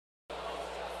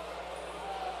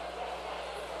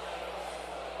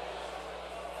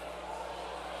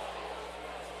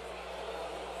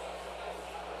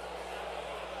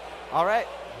All right.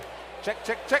 Check,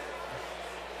 check, check.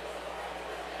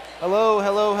 Hello,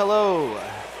 hello, hello.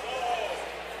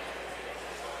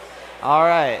 All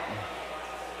right.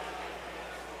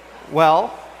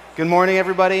 Well, good morning,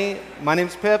 everybody. My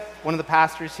name's Pip, one of the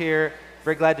pastors here.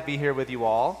 Very glad to be here with you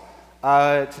all.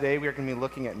 Today we are going to be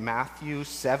looking at Matthew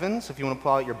 7. So if you want to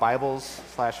pull out your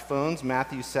Bibles/phones,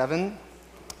 Matthew 7.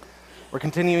 We're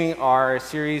continuing our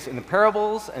series in the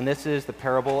parables, and this is the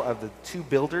parable of the two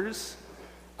builders,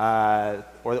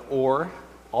 or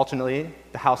alternately,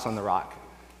 the house on the rock.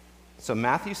 So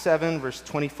Matthew 7, verse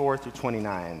 24 through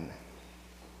 29.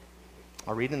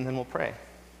 I'll read it and then we'll pray.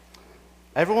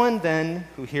 Everyone then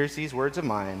who hears these words of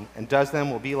mine and does them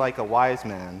will be like a wise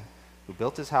man who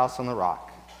built his house on the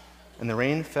rock. And the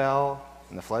rain fell,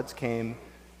 and the floods came,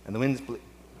 and the winds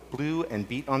blew and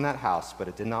beat on that house, but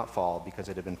it did not fall because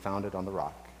it had been founded on the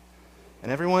rock.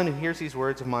 And everyone who hears these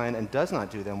words of mine and does not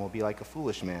do them will be like a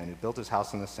foolish man who built his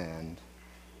house on the sand.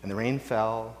 And the rain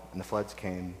fell, and the floods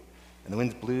came, and the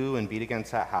winds blew and beat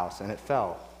against that house, and it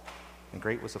fell, and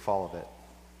great was the fall of it.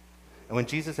 And when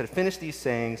Jesus had finished these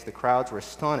sayings, the crowds were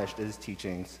astonished at his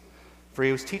teachings, for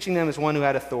he was teaching them as one who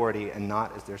had authority and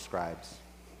not as their scribes.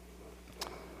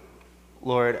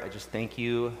 Lord, I just thank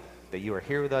you that you are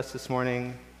here with us this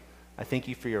morning. I thank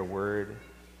you for your word.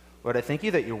 Lord, I thank you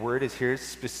that your word is here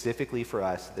specifically for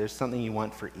us. There's something you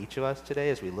want for each of us today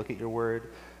as we look at your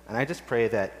word. And I just pray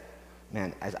that,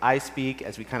 man, as I speak,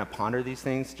 as we kind of ponder these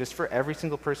things, just for every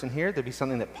single person here, there'd be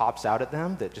something that pops out at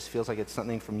them that just feels like it's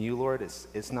something from you, Lord.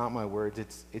 It's not my words,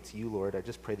 it's you, Lord. I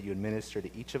just pray that you administer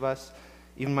to each of us,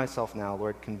 even myself now,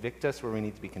 Lord. Convict us where we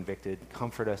need to be convicted.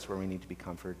 Comfort us where we need to be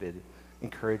comforted.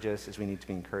 Encourage us as we need to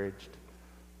be encouraged.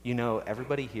 You know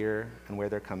everybody here and where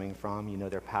they're coming from. You know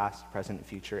their past, present, and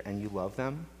future, and you love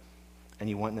them, and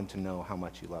you want them to know how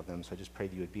much you love them. So I just pray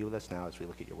that you would be with us now as we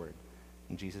look at your word.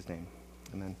 In Jesus' name,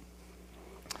 amen.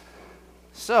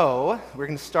 So we're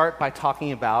going to start by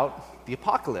talking about the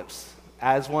apocalypse,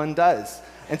 as one does.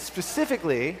 And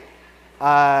specifically,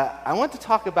 I want to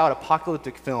talk about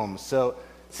apocalyptic films. So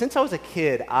since I was a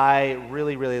kid, I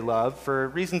really, really love, for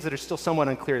reasons that are still somewhat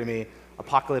unclear to me,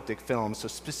 apocalyptic films. So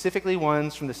specifically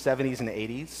ones from the 70s and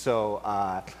 80s. So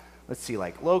let's see,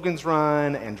 like Logan's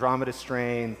Run, Andromeda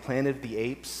Strain, Planet of the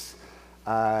Apes,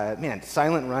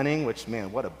 Silent Running, which,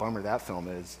 man, what a bummer that film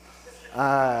is.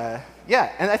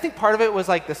 Yeah, and I think part of it was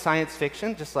like the science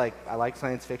fiction, just like I like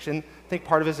science fiction. I think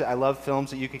part of it is that I love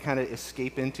films that you could kind of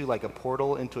escape into, like a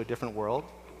portal into a different world.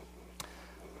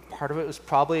 Part of it was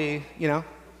probably, I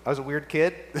was a weird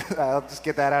kid. I'll just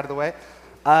get that out of the way.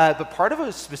 But part of it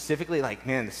was specifically like,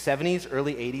 man, the 70s,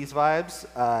 early 80s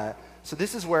vibes. So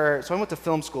this is where, so I went to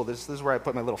film school. This is where I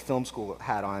put my little film school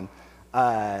hat on.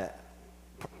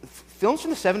 Films from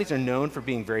the 70s are known for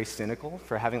being very cynical,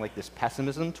 for having like this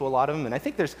pessimism to a lot of them. And I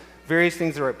think there's various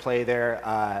things that are at play there.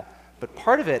 But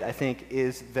part of it, I think,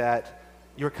 is that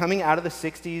you're coming out of the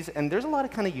 60s, and there's a lot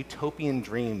of kind of utopian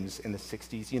dreams in the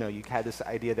 60s. You had this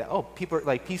idea that, people are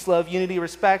like peace, love, unity,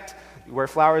 respect. You wear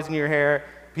flowers in your hair.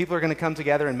 People are going to come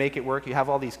together and make it work. You have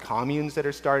all these communes that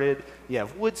are started. You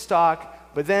have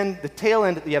Woodstock. But then the tail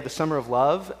end, you have the Summer of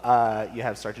Love. You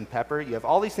have Sgt. Pepper. You have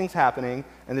all these things happening,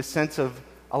 and this sense of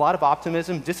a lot of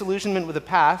optimism, disillusionment with the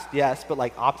past, yes, but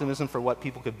like optimism for what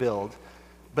people could build.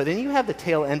 But then you have the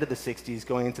tail end of the 60s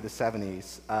going into the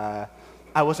 70s.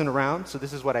 I wasn't around, so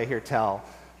this is what I hear tell.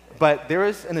 But there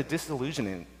is a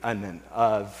disillusionment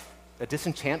of a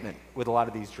disenchantment with a lot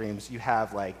of these dreams. You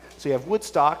have you have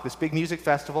Woodstock, this big music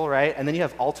festival, right? And then you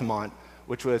have Altamont,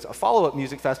 which was a follow-up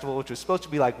music festival, which was supposed to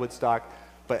be like Woodstock,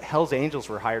 but Hell's Angels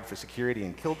were hired for security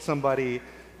and killed somebody.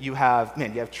 You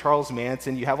have Charles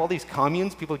Manson. You have all these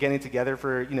communes, people getting together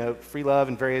for, free love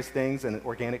and various things and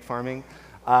organic farming.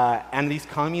 And these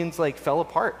communes fell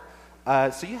apart.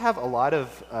 So you have a lot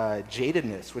of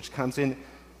jadedness, which comes in.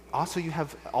 Also, you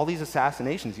have all these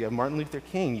assassinations. You have Martin Luther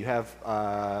King. You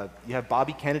have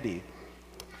Bobby Kennedy.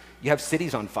 You have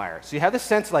cities on fire. So you have this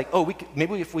sense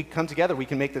maybe if we come together, we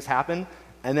can make this happen.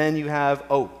 And then you have,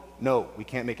 no, we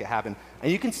can't make it happen.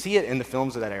 And you can see it in the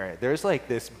films of that era. There's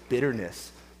this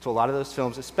bitterness to a lot of those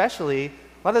films, especially a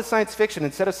lot of the science fiction.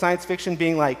 Instead of science fiction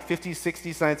being 50s,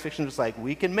 60s science fiction was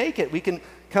we can make it. We can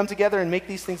come together and make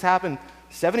these things happen.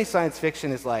 70s science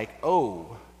fiction is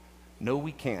no,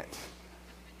 we can't.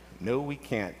 No, we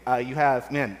can't. You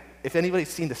have, if anybody's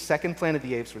seen the second Planet of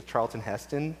the Apes with Charlton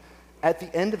Heston, at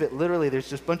the end of it, literally, there's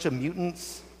just a bunch of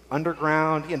mutants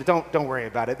underground. Don't worry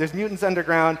about it. There's mutants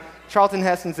underground. Charlton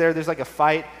Heston's there. There's a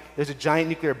fight. There's a giant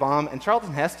nuclear bomb, and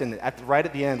Charlton Heston, right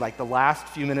at the end, the last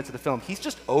few minutes of the film, he's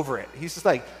just over it. He's just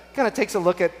kind of takes a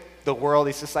look at the world.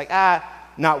 He's just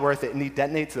not worth it. And he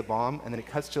detonates the bomb, and then it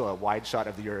cuts to a wide shot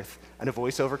of the Earth, and a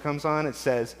voiceover comes on and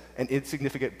says, an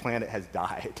insignificant planet has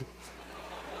died.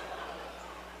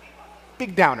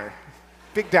 Big downer.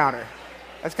 Big downer.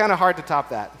 It's kind of hard to top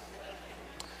that.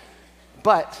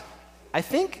 But I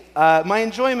think my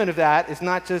enjoyment of that is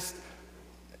not just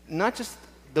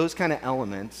those kind of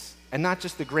elements, and not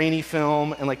just the grainy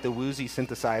film and like the woozy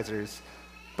synthesizers,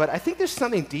 but I think there's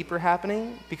something deeper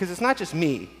happening, because it's not just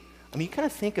me. I mean, you kind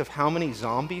of think of how many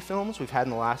zombie films we've had in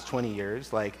the last 20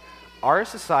 years. Like, our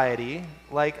society,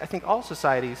 like I think all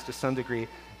societies to some degree,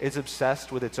 is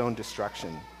obsessed with its own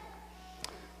destruction.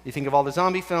 You think of all the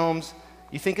zombie films,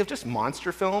 you think of just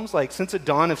monster films. Like, since the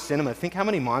dawn of cinema, think how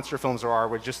many monster films there are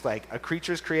where just like a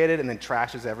creature's created and then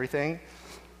trashes everything,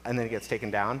 and then it gets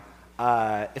taken down.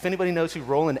 If anybody knows who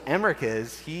Roland Emmerich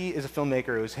is, he is a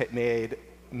filmmaker who's made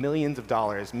millions of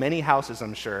dollars, many houses,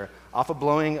 I'm sure, off of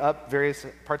blowing up various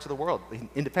parts of the world.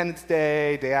 Independence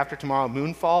Day, Day After Tomorrow,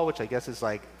 Moonfall, which I guess is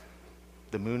like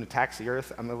the moon attacks the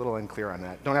Earth. I'm a little unclear on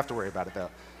that. Don't have to worry about it, though.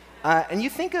 And you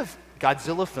think of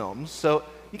Godzilla films, so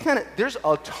there's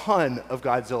a ton of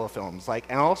Godzilla films, like,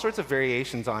 and all sorts of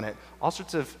variations on it, all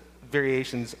sorts of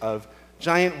variations of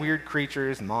giant weird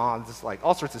creatures, moths, like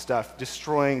all sorts of stuff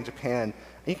destroying Japan. And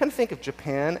you kind of think of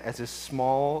Japan as a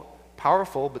small,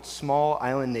 powerful but small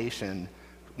island nation,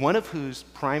 one of whose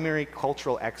primary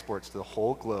cultural exports to the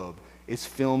whole globe is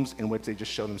films in which they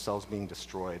just show themselves being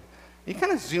destroyed. You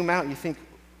kind of zoom out and you think,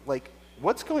 like,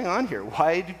 what's going on here?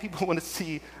 Why do people want to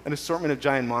see an assortment of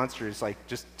giant monsters like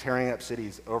just tearing up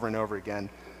cities over and over again?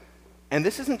 And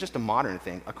this isn't just a modern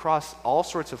thing. Across all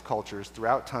sorts of cultures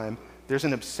throughout time, there's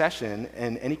an obsession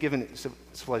in any given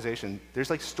civilization. There's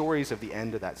like stories of the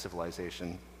end of that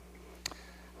civilization.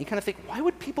 You kind of think, why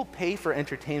would people pay for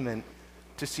entertainment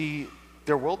to see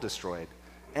their world destroyed?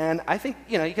 And I think,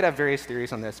 you could have various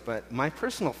theories on this, but my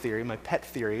personal theory, my pet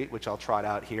theory, which I'll trot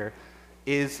out here,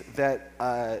 is that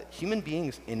human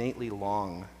beings innately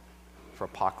long for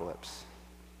apocalypse.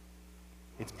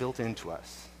 It's built into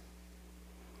us.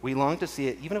 We long to see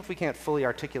it, even if we can't fully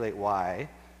articulate why,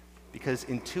 because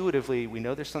intuitively we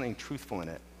know there's something truthful in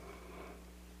it.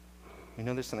 We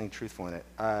know there's something truthful in it.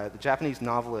 The Japanese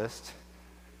novelist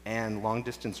and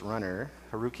long-distance runner,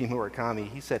 Haruki Murakami,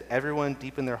 he said, everyone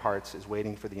deep in their hearts is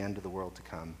waiting for the end of the world to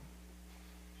come.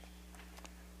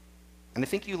 And I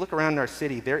think you look around in our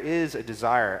city, there is a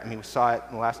desire, I mean, we saw it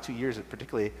in the last 2 years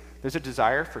particularly, there's a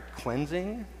desire for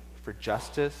cleansing, for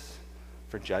justice,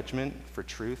 for judgment, for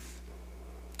truth.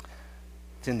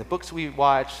 It's in the books we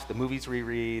watch, the movies we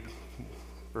read,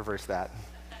 reverse that.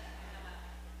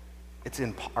 It's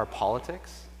in our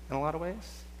politics in a lot of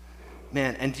ways.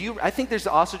 Man, and I think there's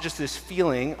also just this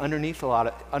feeling underneath for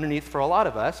a lot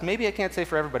of us, maybe I can't say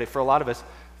for everybody, for a lot of us,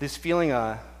 this feeling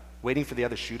waiting for the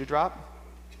other shoe to drop.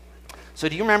 So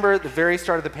do you remember the very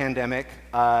start of the pandemic,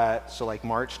 so like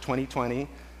March 2020,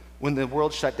 when the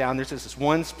world shut down, there's this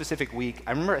one specific week,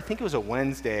 I think it was a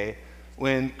Wednesday,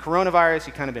 when coronavirus,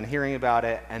 you kind of been hearing about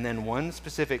it, and then one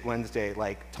specific Wednesday,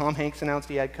 like Tom Hanks announced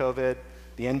he had COVID,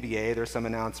 the NBA, there was some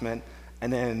announcement,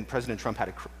 and then President Trump had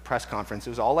a press conference. It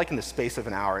was all like in the space of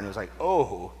an hour, and it was like,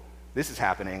 oh, this is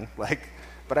happening.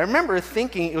 But I remember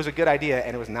thinking it was a good idea,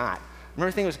 and it was not. I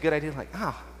remember thinking it was a good idea, like,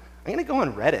 I'm gonna go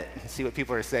on Reddit and see what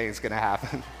people are saying is gonna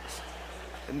happen.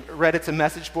 And Reddit's a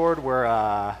message board where,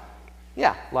 a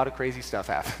lot of crazy stuff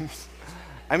happens.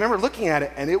 I remember looking at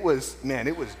it, and it was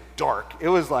dark. It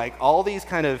was like all these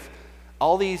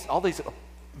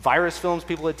virus films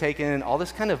people had taken, all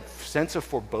this kind of sense of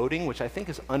foreboding, which I think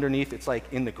is underneath, it's like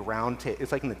in the ground,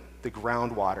 it's like in the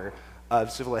groundwater of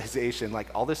civilization, like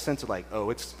all this sense of like,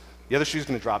 the other shoe's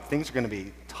gonna drop, things are gonna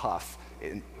be tough.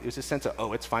 It was a sense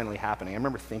of, it's finally happening. I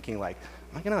remember thinking like,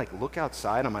 am I gonna like look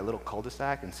outside on my little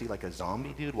cul-de-sac and see like a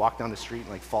zombie dude walk down the street and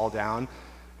like fall down?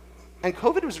 And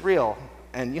COVID was real,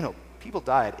 and people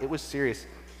died, it was serious.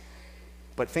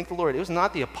 But thank the Lord, it was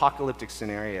not the apocalyptic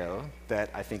scenario that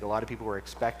I think a lot of people were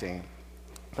expecting.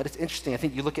 But it's interesting, I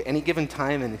think you look at any given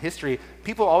time in history,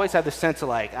 people always have this sense of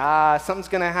like, something's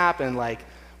gonna happen, like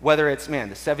whether it's, the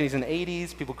 70s and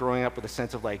 80s, people growing up with a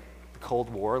sense of like the Cold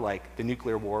War, like the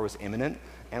nuclear war was imminent,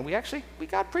 and we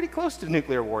got pretty close to the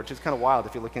nuclear war, which is kind of wild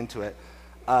if you look into it.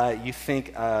 You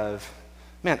think of,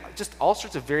 just all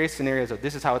sorts of various scenarios of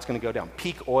this is how it's going to go down.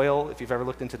 Peak oil, if you've ever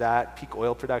looked into that, peak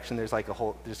oil production,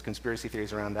 there's conspiracy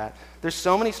theories around that. There's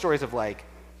so many stories of like,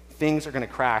 things are going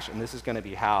to crash and this is going to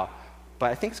be how.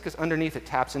 But I think it's because underneath it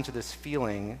taps into this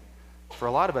feeling, for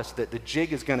a lot of us, that the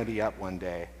jig is going to be up one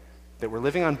day, that we're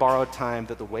living on borrowed time,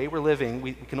 that the way we're living,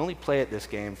 we can only play at this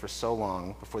game for so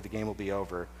long before the game will be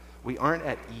over. We aren't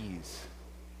at ease.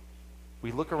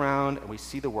 We look around and we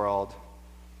see the world,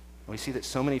 we see that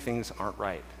so many things aren't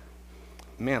right.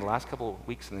 Man, the last couple of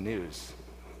weeks in the news,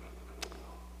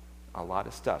 a lot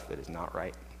of stuff that is not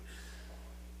right.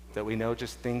 That we know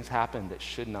just things happen that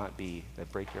should not be,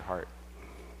 that break your heart.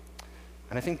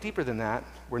 And I think deeper than that,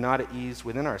 we're not at ease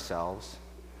within ourselves.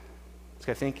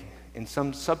 I think in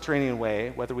some subterranean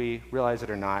way, whether we realize it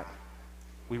or not,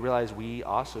 we realize we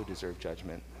also deserve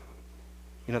judgment.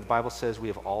 You know, the Bible says we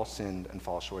have all sinned and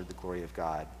fall short of the glory of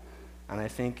God. And I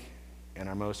think in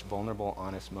our most vulnerable,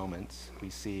 honest moments, we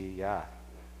see,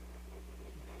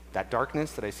 that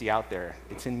darkness that I see out there,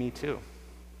 it's in me too.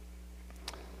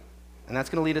 And that's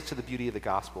going to lead us to the beauty of the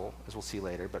gospel, as we'll see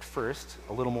later. But first,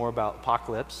 a little more about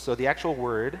apocalypse. So the actual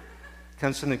word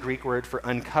comes from the Greek word for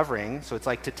uncovering. So it's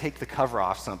like to take the cover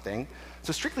off something.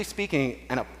 So strictly speaking,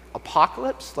 an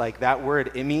apocalypse, like that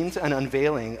word, it means an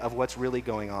unveiling of what's really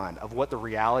going on, of what the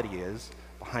reality is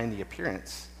behind the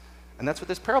appearance. And that's what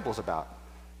this parable is about.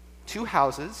 Two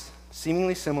houses,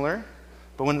 seemingly similar,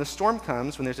 but when the storm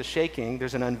comes, when there's a shaking,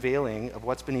 there's an unveiling of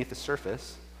what's beneath the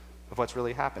surface, of what's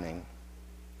really happening.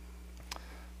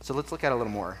 So let's look at it a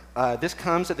little more. This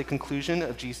comes at the conclusion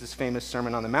of Jesus' famous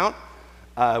Sermon on the Mount,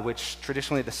 which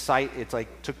traditionally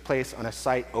took place on a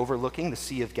site overlooking the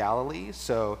Sea of Galilee.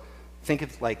 So think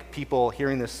of like people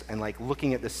hearing this and like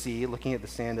looking at the sea, looking at the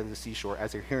sand of the seashore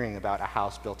as they're hearing about a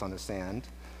house built on the sand.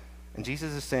 And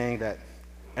Jesus is saying that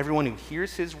everyone who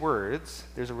hears his words,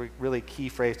 there's a really key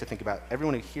phrase to think about,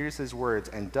 everyone who hears his words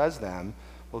and does them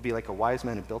will be like a wise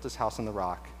man who built his house on the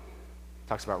rock.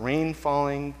 Talks about rain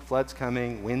falling, floods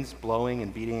coming, winds blowing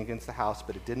and beating against the house,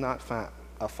 but it did not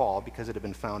fall because it had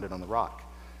been founded on the rock.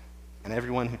 And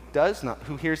everyone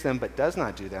who hears them but does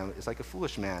not do them is like a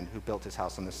foolish man who built his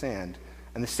house on the sand.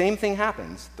 And the same thing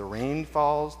happens. The rain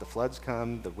falls, the floods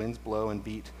come, the winds blow and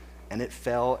beat, and it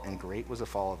fell, and great was the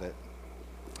fall of it.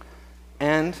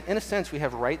 And in a sense, we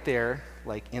have right there,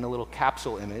 like in a little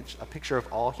capsule image, a picture of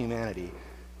all humanity.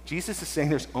 Jesus is saying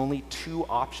there's only two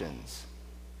options.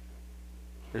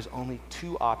 There's only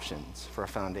two options for a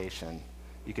foundation.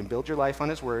 You can build your life on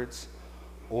his words,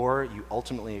 or you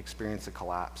ultimately experience a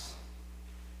collapse.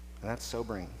 And that's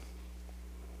sobering.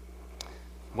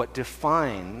 What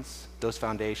defines those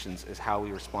foundations is how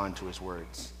we respond to his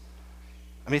words.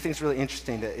 I mean, I think it's really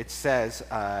interesting that it says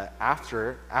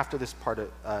after this part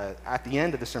of, at the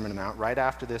end of the Sermon on the Mount, right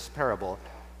after this parable,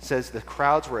 it says the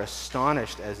crowds were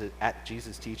astonished at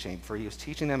Jesus' teaching, for he was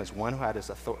teaching them as one who had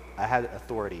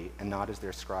authority and not as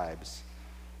their scribes.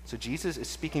 So Jesus is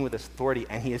speaking with authority,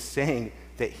 and he is saying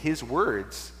that his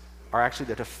words are actually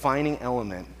the defining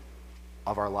element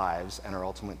of our lives and our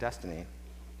ultimate destiny.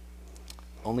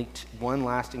 Only one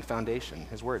lasting foundation,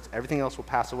 his words. Everything else will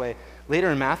pass away.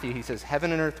 Later in Matthew, he says,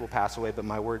 heaven and earth will pass away, but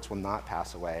my words will not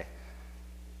pass away.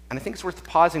 And I think it's worth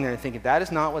pausing there and thinking, that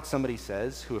is not what somebody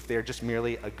says who, if they're just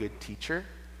merely a good teacher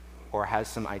or has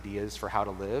some ideas for how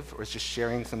to live or is just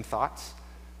sharing some thoughts.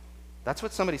 That's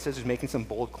what somebody says who's making some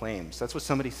bold claims. That's what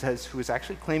somebody says who is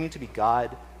actually claiming to be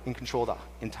God in control of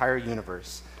the entire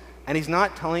universe. And he's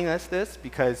not telling us this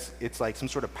because it's like some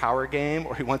sort of power game,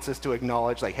 or he wants us to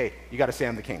acknowledge, like, hey, you got to say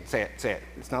I'm the king. Say it.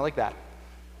 It's not like that.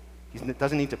 He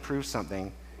doesn't need to prove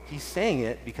something. He's saying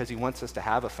it because he wants us to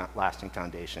have a lasting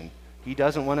foundation. He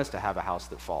doesn't want us to have a house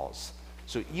that falls.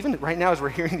 So even right now as we're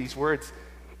hearing these words,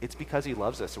 it's because he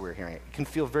loves us that we're hearing it. It can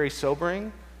feel very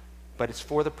sobering, but it's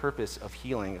for the purpose of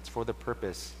healing. It's for the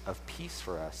purpose of peace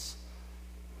for us.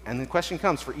 And the question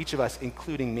comes for each of us,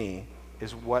 including me,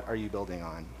 is what are you building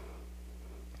on?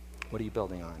 What are you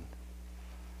building on?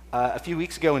 A few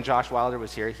weeks ago when Josh Wilder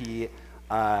was here, he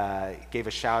gave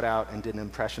a shout out and did an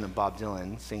impression of Bob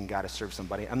Dylan singing Gotta Serve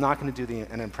Somebody. I'm not going to do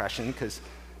an impression because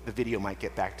the video might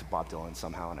get back to Bob Dylan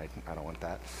somehow, and I don't want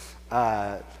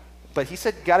that. But he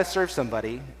said Gotta Serve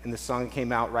Somebody, and the song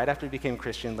came out right after he became a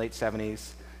Christian, late 70s.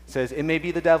 It says, it may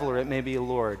be the devil or it may be a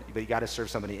Lord, but you got to serve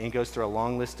somebody. And he goes through a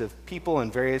long list of people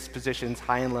in various positions,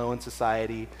 high and low in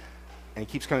society, and he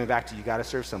keeps coming back to, you got to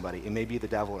serve somebody. It may be the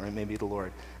devil or it may be the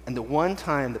Lord. And the one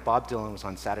time that Bob Dylan was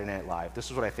on Saturday Night Live, this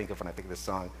is what I think of when I think of this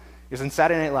song. He was on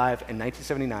Saturday Night Live in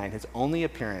 1979, his only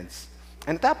appearance.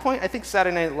 And at that point, I think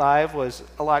Saturday Night Live was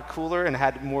a lot cooler and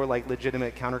had more like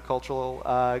legitimate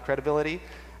countercultural credibility.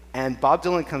 And Bob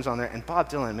Dylan comes on there, and Bob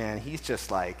Dylan, man, he's just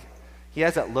like, he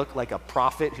has that look like a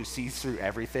prophet who sees through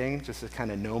everything, just a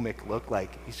kind of gnomic look,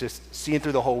 like he's just seeing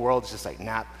through the whole world. It's just like,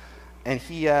 nah. And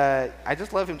I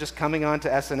just love him just coming on to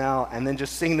SNL and then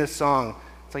just singing this song.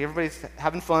 It's like everybody's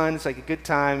having fun. It's like a good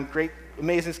time, great,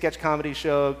 amazing sketch comedy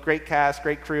show, great cast,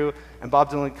 great crew. And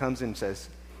Bob Dylan comes in and says,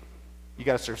 you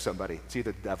got to serve somebody. It's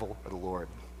either the devil or the Lord.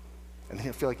 And then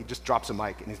he'll feel like he just drops a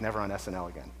mic and he's never on SNL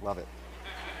again. Love it.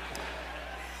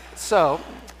 So,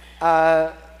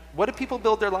 what do people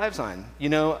build their lives on? You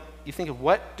know, you think of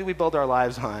what do we build our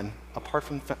lives on apart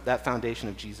from that foundation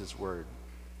of Jesus' word?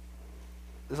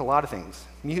 There's a lot of things.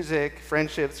 Music,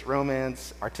 friendships,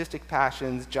 romance, artistic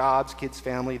passions, jobs, kids,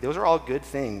 family. Those are all good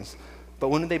things. But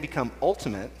when they become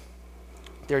ultimate,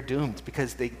 they're doomed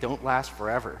because they don't last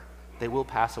forever. They will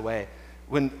pass away.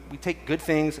 When we take good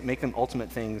things and make them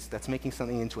ultimate things, that's making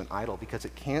something into an idol because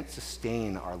it can't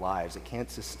sustain our lives. It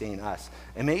can't sustain us.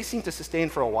 It may seem to sustain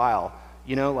for a while.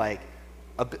 You know, like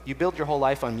you build your whole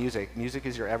life on music. Music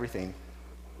is your everything.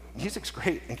 Music's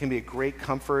great and can be a great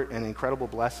comfort and incredible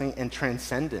blessing and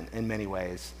transcendent in many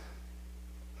ways.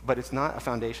 But it's not a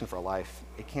foundation for a life.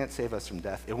 It can't save us from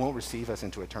death. It won't receive us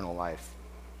into eternal life.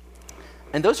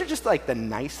 And those are just like the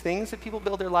nice things that people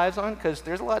build their lives on, because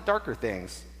there's a lot darker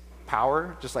things.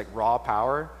 Power, just like raw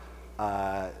power,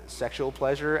 sexual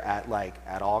pleasure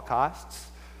at all costs.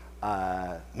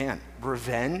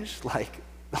 Revenge, like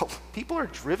people are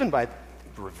driven by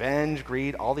revenge,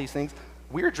 greed, all these things.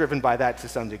 We're driven by that to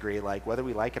some degree, like whether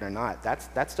we like it or not.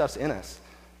 That stuff's in us.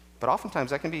 But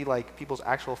oftentimes that can be like people's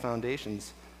actual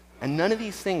foundations. And none of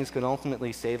these things can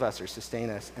ultimately save us or sustain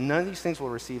us. And none of these things will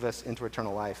receive us into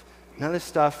eternal life. None of this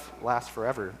stuff lasts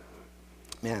forever.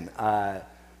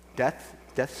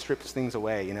 Death strips things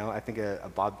away. You know, I think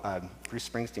a Bruce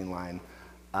Springsteen line.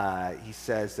 He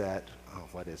says that,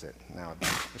 what is it? Now,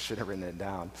 I should have written it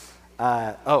down.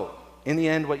 In the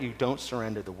end, what you don't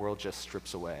surrender, the world just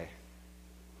strips away.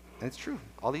 And it's true.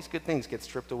 All these good things get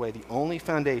stripped away. The only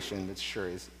foundation that's sure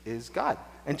is God.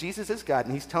 And Jesus is God,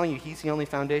 and he's telling you he's the only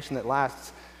foundation that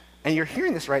lasts. And you're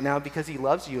hearing this right now because he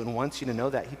loves you and wants you to know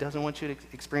that. He doesn't want you to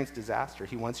experience disaster.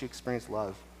 He wants you to experience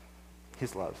love,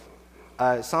 his love.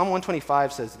 Psalm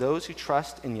 125 says, "Those who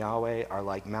trust in Yahweh are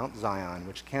like Mount Zion,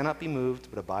 which cannot be moved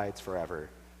but abides forever.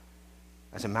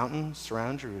 As a mountain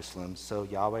surrounds Jerusalem, so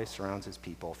Yahweh surrounds his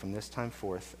people from this time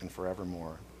forth and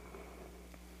forevermore."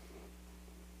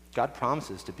 God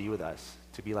promises to be with us,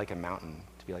 to be like a mountain,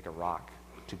 to be like a rock,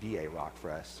 to be a rock for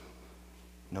us,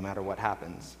 no matter what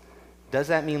happens. Does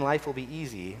that mean life will be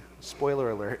easy?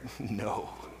 Spoiler alert, no.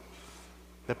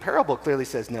 The parable clearly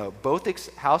says no.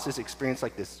 Both houses experienced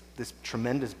like this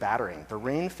tremendous battering. The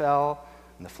rain fell,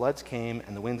 and the floods came,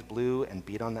 and the winds blew and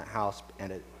beat on that house,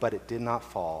 but it did not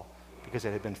fall because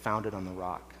it had been founded on the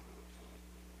rock.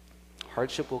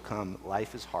 Hardship will come.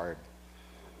 Life is hard.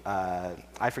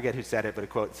 I forget who said it, but a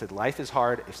quote said, "Life is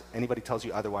hard. If anybody tells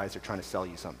you otherwise, they're trying to sell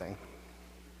you something."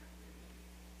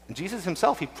 And Jesus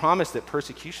himself, he promised that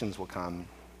persecutions will come.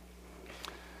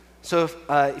 So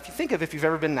if you think of if you've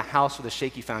ever been in a house with a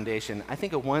shaky foundation, I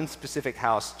think of one specific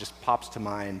house just pops to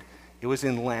mind. It was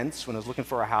in Lentz when I was looking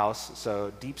for a house,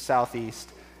 so deep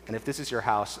southeast. And if this is your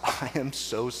house, I am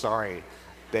so sorry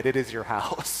that it is your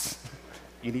house.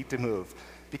 You need to move.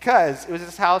 Because it was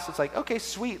this house, it's like, okay,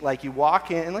 sweet. Like you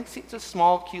walk in, and like, see, it's a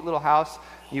small, cute little house.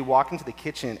 You walk into the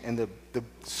kitchen, and the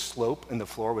slope in the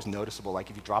floor was noticeable. Like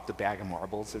if you dropped a bag of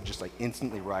marbles, it would just like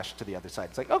instantly rush to the other side.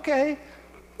 It's like, okay,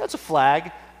 that's a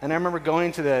flag. And I remember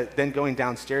going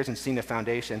downstairs and seeing the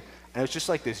foundation, and it was just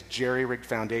like this jerry-rigged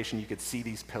foundation. You could see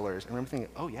these pillars. I remember thinking,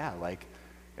 oh yeah, like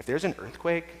if there's an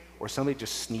earthquake or somebody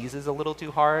just sneezes a little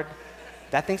too hard,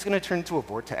 that thing's going to turn into a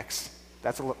vortex.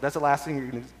 That's the last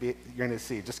thing you're going to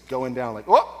see, just going down like,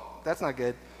 oh, that's not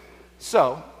good.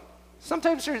 So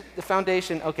sometimes the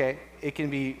foundation, okay, it can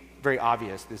be very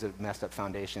obvious there's a messed up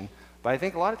foundation, but I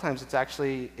think a lot of times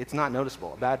it's not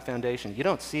noticeable. A bad foundation, you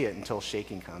don't see it until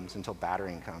shaking comes, until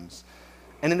battering comes.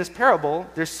 And in this parable,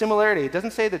 there's similarity. It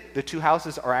doesn't say that the two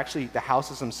houses are actually, the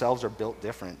houses themselves are built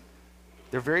different.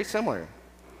 They're very similar.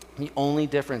 The only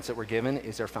difference that we're given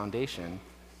is their foundation.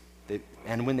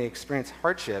 And when they experience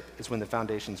hardship is when the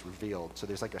foundation's revealed. So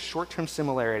there's like a short-term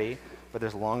similarity, but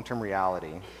there's long-term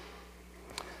reality.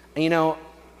 And you know,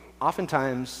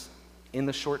 oftentimes in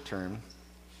the short term,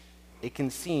 it can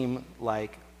seem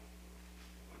like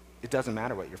it doesn't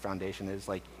matter what your foundation is.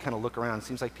 Like, you kind of look around, it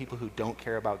seems like people who don't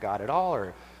care about God at all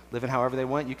or living however they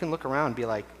want, you can look around and be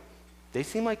like, they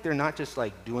seem like they're not just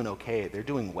like doing okay, they're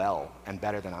doing well and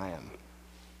better than I am.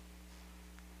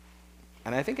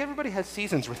 And I think everybody has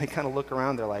seasons where they kind of look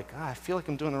around, they're like, I feel like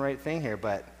I'm doing the right thing here,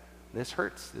 but this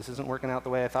hurts. This isn't working out the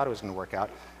way I thought it was going to work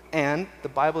out. And the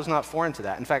Bible is not foreign to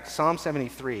that. In fact, Psalm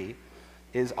 73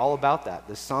 is all about that.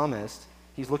 The psalmist,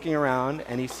 he's looking around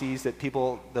and he sees that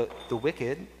people, the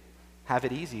wicked, have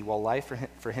it easy while life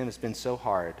for him has been so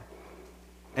hard.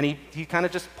 And he kind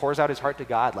of just pours out his heart to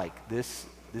God like, this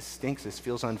stinks, this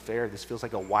feels unfair, this feels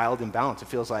like a wild imbalance. It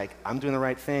feels like I'm doing the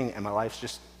right thing and my life's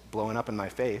just blowing up in my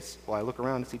face, while I look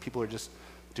around and see people are just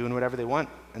doing whatever they want,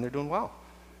 and they're doing well.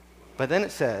 But then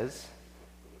it says,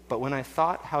 but when I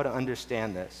thought how to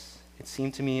understand this, It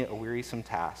seemed to me a wearisome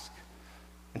task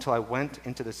until I went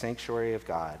into the sanctuary of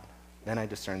God. Then I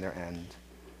discerned their end.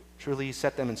 Truly, you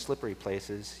set them in slippery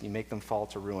places. You make them fall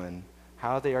to ruin.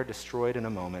 How they are destroyed in a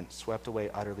moment, swept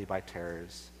away utterly by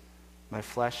terrors. My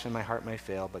flesh and my heart may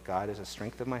fail, but God is the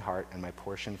strength of my heart and my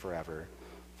portion forever.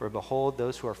 For behold,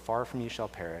 those who are far from you shall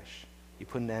perish. You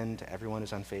put an end to everyone who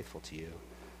is unfaithful to you.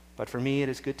 But for me it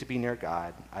is good to be near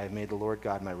God. I have made the Lord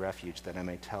God my refuge, that I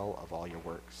may tell of all your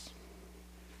works.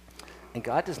 And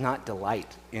God does not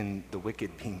delight in the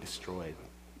wicked being destroyed.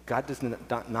 God does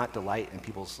not delight in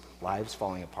people's lives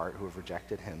falling apart who have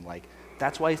rejected him. Like,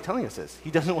 that's why he's telling us this.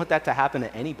 He doesn't want that to happen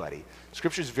to anybody.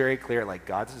 Scripture is very clear. Like,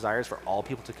 God's desire is for all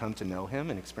people to come to know him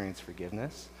and experience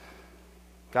forgiveness.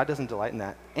 God doesn't delight in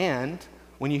that. And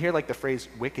when you hear like the phrase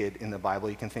wicked in the Bible,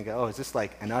 you can think, oh, is this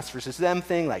like an us versus them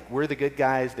thing? Like, we're the good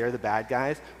guys, they're the bad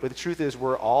guys. But the truth is,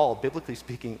 we're all, biblically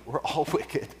speaking, we're all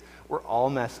wicked. We're all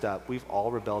messed up. We've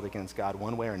all rebelled against God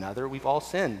one way or another. We've all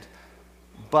sinned.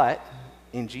 But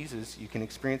in Jesus, you can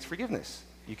experience forgiveness.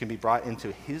 You can be brought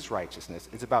into his righteousness.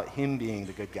 It's about him being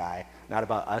the good guy, not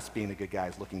about us being the good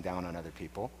guys looking down on other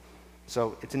people.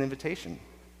 So it's an invitation.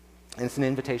 And it's an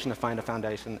invitation to find a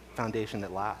foundation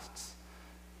that lasts.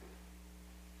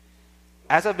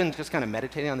 As I've been just kind of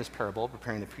meditating on this parable,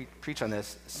 preparing to preach on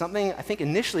this, something, I think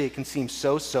initially it can seem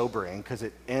so sobering because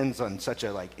it ends on such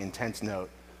a like intense note.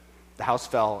 The house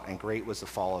fell and great was the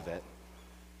fall of it.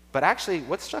 But actually,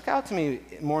 what struck out to me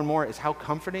more and more is how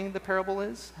comforting the parable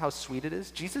is, how sweet it is.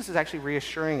 Jesus is actually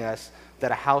reassuring us that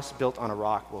a house built on a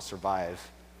rock will survive.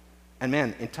 And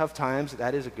man, in tough times,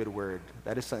 that is a good word.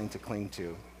 That is something to cling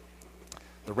to.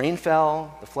 The rain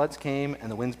fell, the floods came,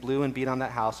 and the winds blew and beat on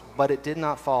that house, but it did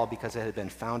not fall because it had been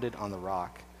founded on the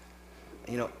rock.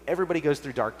 You know, everybody goes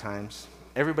through dark times.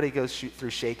 Everybody goes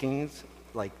through shakings,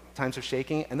 like times of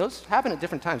shaking, and those happen at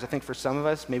different times. I think for some of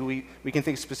us, maybe we can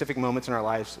think of specific moments in our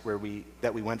lives where we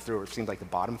went through where it seems like the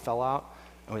bottom fell out,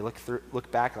 and we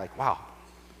look back like, wow,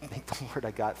 thank the Lord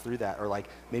I got through that. Or like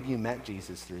maybe you met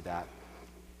Jesus through that.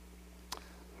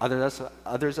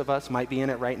 Others of us might be in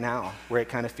it right now, where it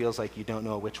kind of feels like you don't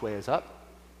know which way is up.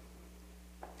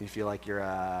 You feel like you're,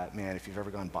 man, if you've ever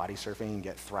gone body surfing and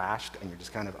get thrashed and you're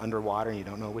just kind of underwater and you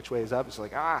don't know which way is up, it's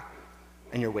like,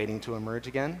 and you're waiting to emerge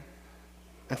again.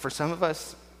 And for some of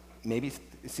us, maybe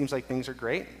it seems like things are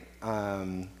great,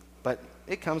 but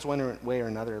it comes one way or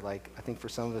another. Like, I think for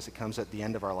some of us, it comes at the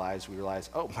end of our lives. We realize,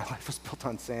 oh, my life was built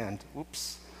on sand.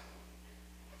 Whoops.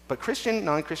 But Christian,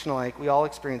 non-Christian alike, we all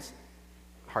experience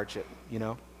hardship, you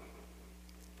know?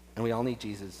 And we all need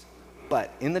Jesus.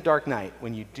 But in the dark night,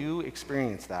 when you do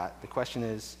experience that, the question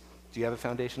is, do you have a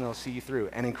foundation that will see you through?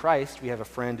 And in Christ, we have a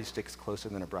friend who sticks closer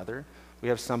than a brother. We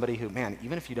have somebody who, man,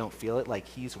 even if you don't feel it, like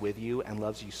he's with you and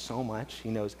loves you so much. He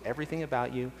knows everything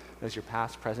about you, knows your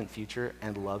past, present, future,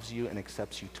 and loves you and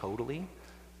accepts you totally.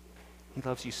 He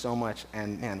loves you so much.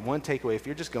 And man, one takeaway, if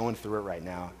you're just going through it right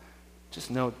now, just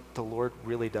know the Lord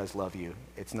really does love you.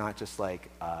 It's not just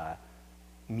like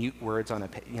mute words on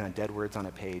dead words on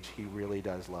a page. He really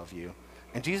does love you.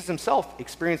 And Jesus himself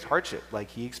experienced hardship. Like,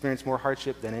 he experienced more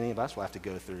hardship than any of us will have to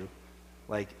go through.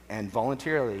 Like, and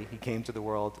voluntarily, he came to the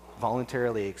world,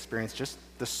 voluntarily experienced just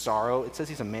the sorrow. It says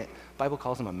he's a man, the Bible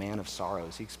calls him a man of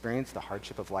sorrows. He experienced the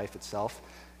hardship of life itself,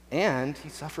 and he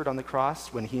suffered on the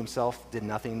cross when he himself did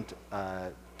nothing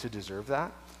to deserve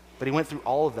that. But he went through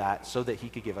all of that so that he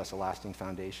could give us a lasting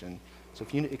foundation. So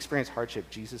if you experience hardship,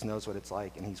 Jesus knows what it's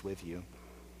like, and he's with you.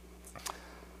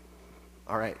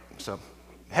 All right, so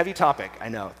heavy topic, I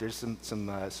know. There's some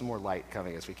more light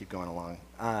coming as we keep going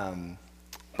along.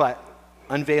 But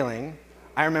unveiling,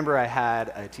 I remember I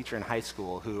had a teacher in high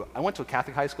school who, I went to a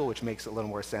Catholic high school, which makes a little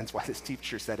more sense why this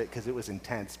teacher said it, because it was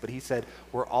intense. But he said,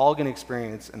 we're all going to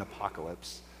experience an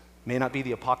apocalypse. May not be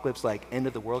the apocalypse like end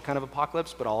of the world kind of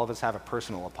apocalypse, but all of us have a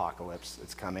personal apocalypse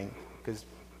that's coming, because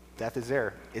death is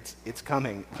there. It's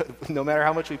coming. No matter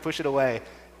how much we push it away,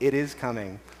 it is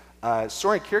coming.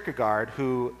 Soren Kierkegaard,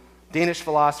 Danish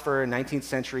philosopher, 19th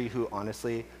century, who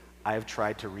honestly I've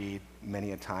tried to read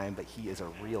many a time, but he is a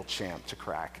real champ to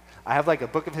crack. I have like a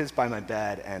book of his by my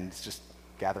bed, and it's just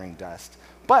gathering dust.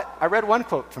 But I read one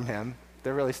quote from him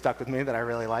that really stuck with me that I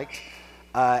really liked,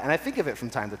 and I think of it from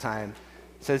time to time.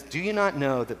 It says, "Do you not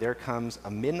know that there comes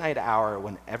a midnight hour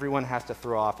when everyone has to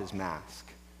throw off his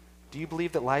mask? Do you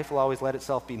believe that life will always let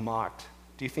itself be mocked?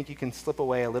 Do you think you can slip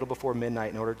away a little before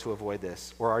midnight in order to avoid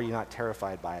this, or are you not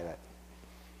terrified by it?"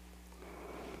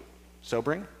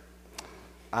 Sobering.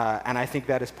 And I think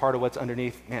that is part of what's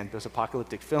underneath, those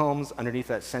apocalyptic films, underneath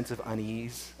that sense of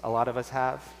unease a lot of us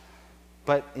have.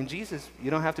 But in Jesus,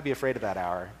 you don't have to be afraid of that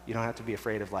hour. You don't have to be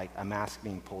afraid of like a mask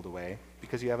being pulled away,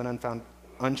 because you have an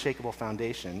unshakable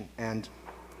foundation. And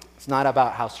it's not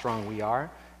about how strong we are.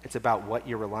 It's about what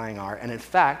you're relying on. And in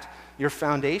fact, your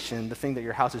foundation, the thing that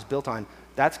your house is built on,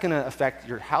 that's going to affect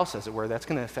your house, as it were. That's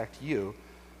going to affect you.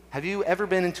 Have you ever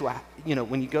been into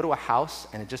when you go to a house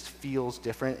and it just feels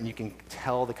different and you can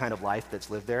tell the kind of life that's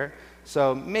lived there?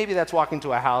 So maybe that's walking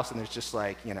to a house and there's just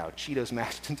like, Cheetos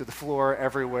mashed into the floor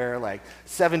everywhere, like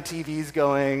 7 TVs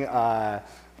going. I'm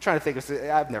trying to think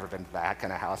I've never been to that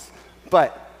kind of house.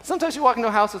 But sometimes you walk into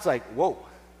a house, it's like, whoa,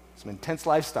 some intense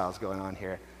lifestyles going on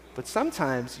here. But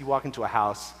sometimes you walk into a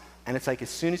house and it's like as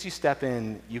soon as you step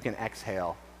in, you can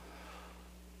exhale.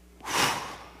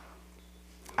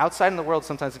 Outside in the world,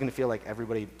 sometimes it's going to feel like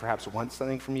everybody perhaps wants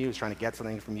something from you, is trying to get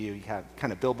something from you. You have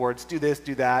kind of billboards, do this,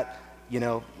 do that.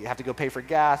 You have to go pay for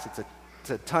gas. It's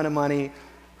a ton of money.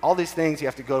 All these things, you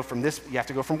have to go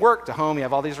from work to home. You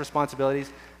have all these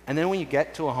responsibilities. And then when you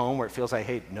get to a home where it feels like,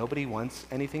 hey, nobody wants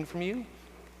anything from you,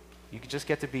 you can just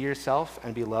get to be yourself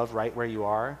and be loved right where you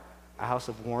are, a house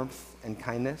of warmth and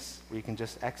kindness where you can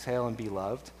just exhale and be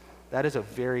loved. That is a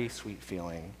very sweet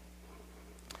feeling.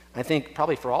 I think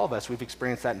probably for all of us, we've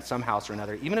experienced that in some house or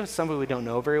another, even if it's somebody we don't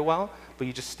know very well, but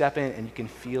you just step in and you can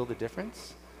feel the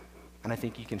difference. And I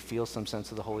think you can feel some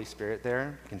sense of the Holy Spirit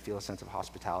there. You can feel a sense of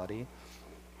hospitality.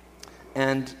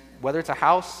 And whether it's a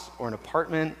house or an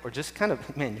apartment or just kind of,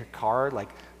 your car, like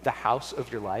the house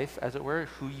of your life, as it were,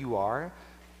 who you are,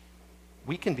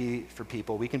 we can be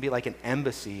like an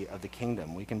embassy of the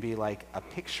kingdom. We can be like a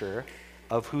picture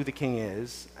of who the king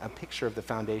is, a picture of the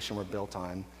foundation we're built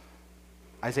on.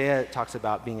 Isaiah talks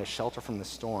about being a shelter from the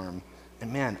storm.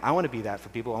 And man, I want to be that for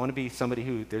people. I want to be somebody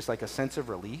who there's like a sense of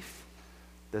relief.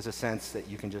 There's a sense that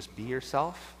you can just be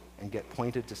yourself and get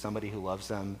pointed to somebody who loves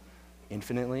them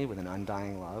infinitely with an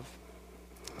undying love.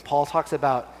 Paul talks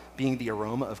about being the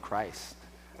aroma of Christ.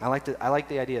 I like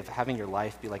the idea of having your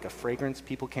life be like a fragrance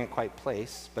people can't quite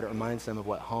place, but it reminds them of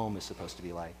what home is supposed to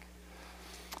be like.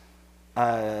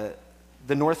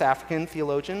 The North African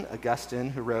theologian, Augustine,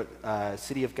 who wrote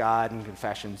City of God and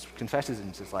Confessions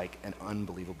is like an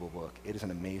unbelievable book. It is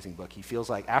an amazing book. He feels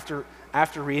like, after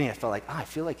reading it, I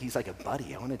feel like he's like a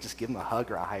buddy. I want to just give him a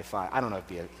hug or a high five. I don't know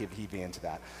if he'd be into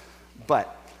that.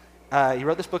 But he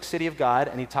wrote this book, City of God,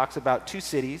 and he talks about 2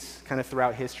 cities kind of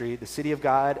throughout history, the city of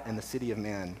God and the city of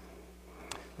man.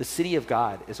 The city of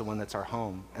God is the one that's our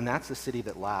home, and that's the city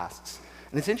that lasts.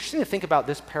 And it's interesting to think about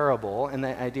this parable and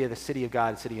the idea of the city of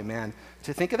God, city of man,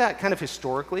 to think of that kind of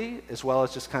historically as well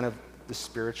as just kind of the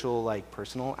spiritual, like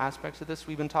personal aspects of this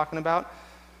we've been talking about.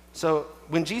 So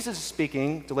when Jesus is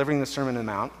speaking, delivering the Sermon on the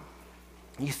Mount,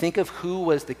 you think of who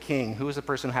was the king, who was the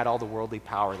person who had all the worldly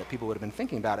power that people would have been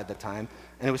thinking about at the time,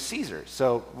 and it was Caesar.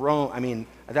 So Rome,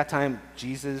 at that time,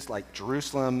 Jesus, like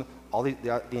Jerusalem, all the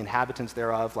inhabitants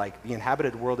thereof, like the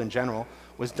inhabited world in general,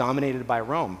 was dominated by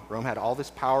Rome. Rome had all this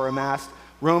power amassed.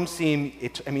 Rome seemed,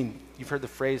 you've heard the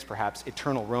phrase perhaps,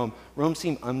 eternal Rome. Rome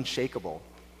seemed unshakable.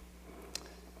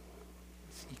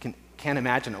 You can't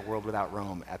imagine a world without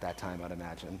Rome at that time, I'd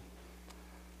imagine.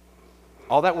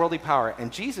 All that worldly power.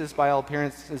 And Jesus, by all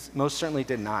appearances, most certainly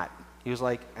did not. He was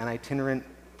like an itinerant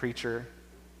preacher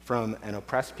from an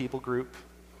oppressed people group,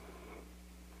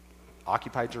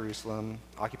 occupied Jerusalem,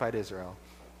 occupied Israel.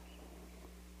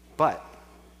 But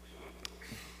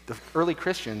the early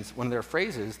Christians, one of their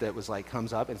phrases that was like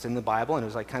comes up, it's in the Bible, and it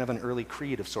was like kind of an early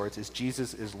creed of sorts, is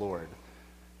Jesus is Lord.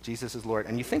 Jesus is Lord.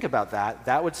 And you think about that,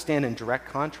 that would stand in direct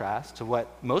contrast to what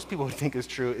most people would think is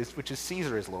true, which is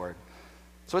Caesar is Lord.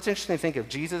 So it's interesting to think of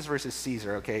Jesus versus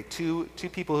Caesar, okay? Two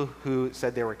people who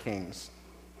said they were kings.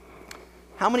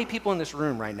 How many people in this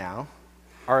room right now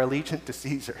are allegiant to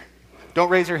Caesar? Don't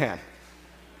raise your hand.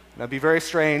 That'd be very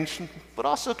strange, but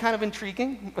also kind of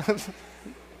intriguing.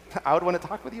 I would want to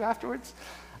talk with you afterwards.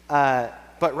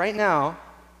 But right now,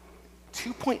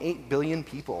 2.8 billion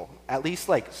people at least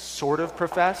like sort of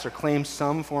profess or claim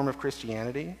some form of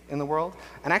Christianity in the world.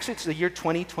 And actually it's the year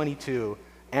 2022,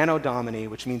 Anno Domini,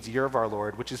 which means year of our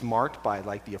Lord, which is marked by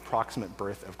like the approximate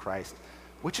birth of Christ,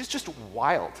 which is just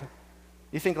wild.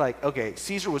 You think like, okay,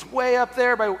 Caesar was way up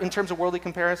there in terms of worldly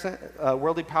comparison,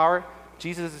 worldly power.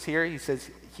 Jesus is here, he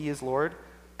says he is Lord.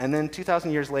 And then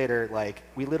 2,000 years later, like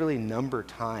we literally number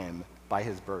time by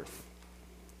his birth.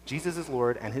 Jesus is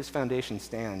Lord and his foundation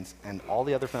stands, and all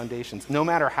the other foundations, no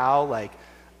matter how like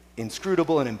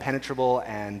inscrutable and impenetrable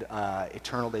and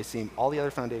eternal they seem, all the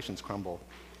other foundations crumble.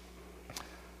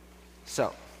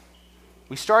 So,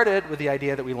 we started with the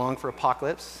idea that we long for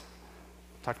apocalypse,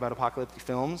 talked about apocalyptic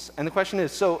films, and the question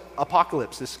is, so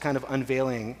apocalypse, this kind of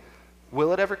unveiling,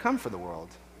 will it ever come for the world?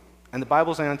 And the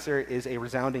Bible's answer is a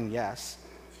resounding yes.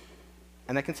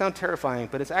 And that can sound terrifying,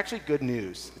 but it's actually good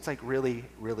news. It's like really,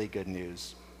 really good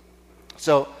news.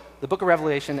 So the book of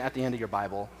Revelation at the end of your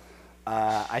Bible,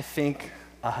 I think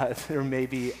there may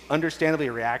be understandably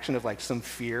a reaction of like some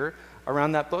fear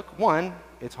around that book. One,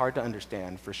 it's hard to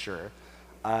understand for sure.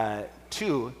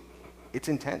 Two, it's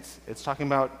intense. It's talking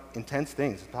about intense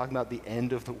things. It's talking about the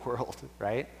end of the world,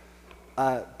 right?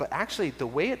 But actually, the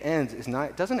way it ends is not,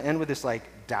 it doesn't end with this like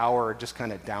dour, just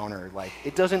kind of downer. Like,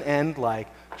 it doesn't end like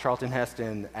Charlton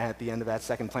Heston at the end of that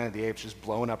second Planet of the Apes just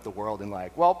blowing up the world and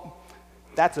like, well,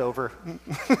 that's over.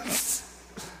 It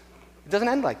doesn't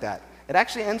end like that. It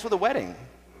actually ends with a wedding.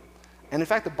 And in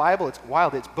fact, the Bible, it's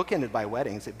wild. It's bookended by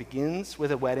weddings. It begins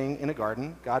with a wedding in a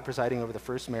garden, God presiding over the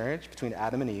first marriage between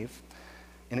Adam and Eve.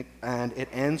 And it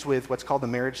ends with what's called the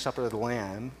marriage supper of the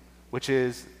Lamb, which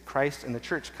is Christ and the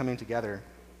church coming together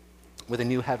with a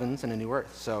new heavens and a new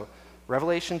earth. So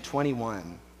Revelation 21, I'm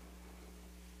going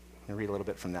to read a little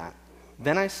bit from that.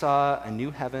 Then I saw a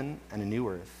new heaven and a new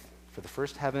earth, for the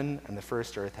first heaven and the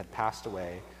first earth had passed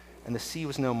away, and the sea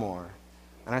was no more.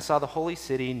 And I saw the holy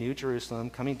city, New Jerusalem,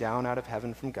 coming down out of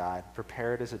heaven from God,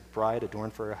 prepared as a bride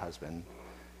adorned for her husband.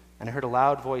 And I heard a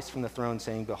loud voice from the throne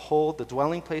saying, "Behold, the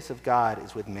dwelling place of God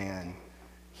is with man.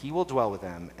 He will dwell with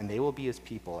them, and they will be his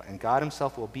people, and God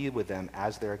himself will be with them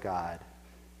as their God.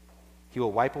 He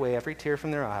will wipe away every tear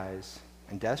from their eyes,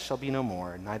 and death shall be no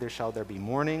more, neither shall there be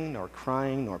mourning, nor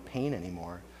crying, nor pain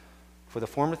anymore, for the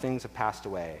former things have passed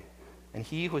away. And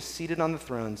he who was seated on the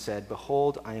throne said,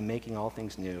 Behold, I am making all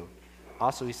things new.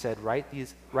 Also he said, Write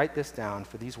this down,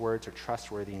 for these words are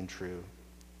trustworthy and true."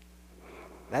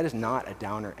 That is not a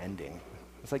downer ending.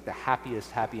 It's like the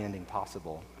happiest happy ending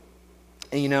possible.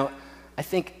 And you know, I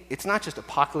think it's not just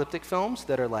apocalyptic films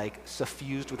that are like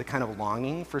suffused with a kind of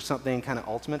longing for something kind of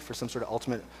ultimate, for some sort of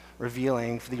ultimate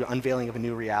revealing, for the unveiling of a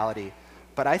new reality.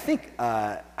 But I think,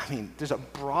 there's a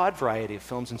broad variety of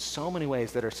films in so many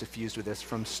ways that are suffused with this,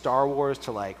 from Star Wars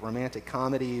to like romantic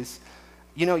comedies.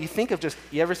 You know, you think of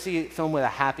you ever see a film with a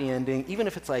happy ending, even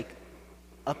if it's like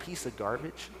a piece of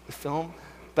garbage, the film,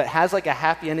 but has like a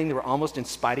happy ending that we're almost in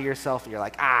spite of yourself, and you're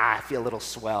like, I feel a little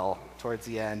swell towards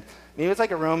the end. Maybe it's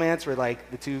like a romance where like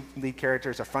the two lead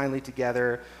characters are finally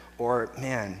together, or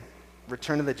man,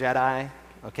 Return of the Jedi,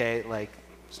 okay, like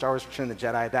Star Wars Return of the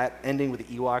Jedi, that ending with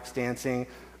the Ewoks dancing,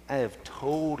 I have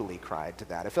totally cried to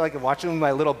that. I feel like I'm watching with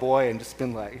my little boy and just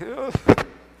been like,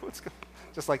 what's going on?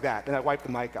 Just like that, and I wiped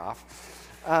the mic off.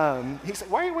 He's like,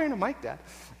 why are you wearing a mic, Dad?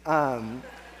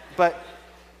 But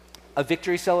a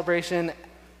victory celebration,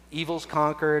 evil's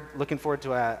conquered, looking forward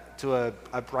to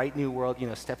a bright new world, you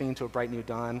know, stepping into a bright new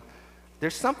dawn.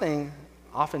 There's something,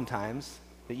 oftentimes,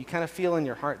 that you kind of feel in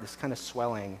your heart, this kind of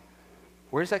swelling.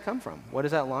 Where does that come from? What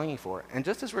is that longing for? And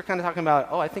just as we're kind of talking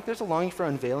about, I think there's a longing for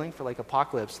unveiling for like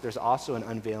apocalypse, there's also an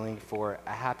unveiling for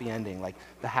a happy ending, like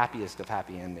the happiest of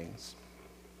happy endings.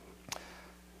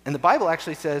 And the Bible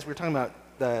actually says, we're talking about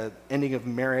the ending of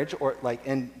marriage, or like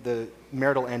the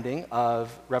marital ending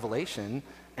of Revelation,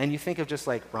 and you think of just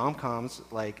like rom-coms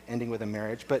like ending with a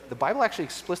marriage, but the Bible actually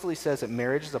explicitly says that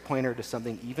marriage is a pointer to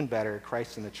something even better,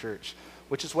 Christ and the church,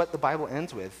 which is what the Bible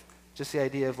ends with. Just the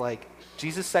idea of like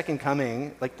Jesus' second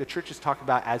coming, like the church is talked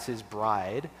about as his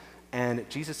bride, and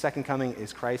Jesus' second coming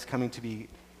is Christ coming to be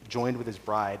joined with his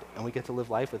bride, and we get to live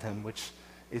life with him, which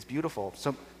is beautiful.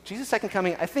 So Jesus' second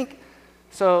coming, I think,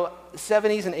 so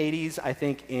 70s and 80s, I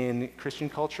think in Christian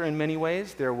culture in many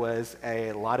ways, there was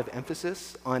a lot of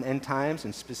emphasis on end times,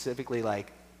 and specifically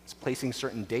like placing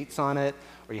certain dates on it,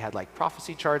 or you had like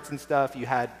prophecy charts and stuff. You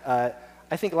had,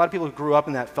 I think a lot of people who grew up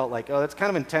in that felt like, that's kind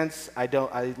of intense. I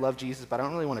love Jesus, but I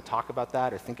don't really want to talk about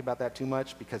that or think about that too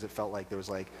much, because it felt like there was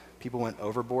like, people went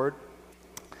overboard.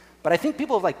 But I think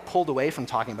people have like pulled away from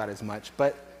talking about it as much,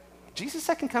 but Jesus'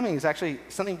 second coming is actually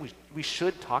something we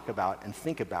should talk about and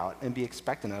think about and be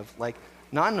expectant of, like,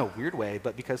 not in a weird way,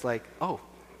 but because like,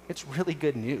 it's really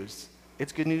good news.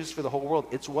 It's good news for the whole world.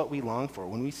 It's what we long for.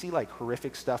 When we see like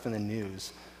horrific stuff in the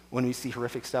news, when we see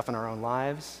horrific stuff in our own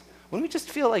lives, when we just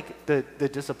feel like the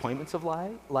disappointments of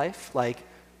life, like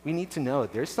we need to know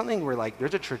there's something where like,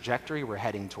 there's a trajectory we're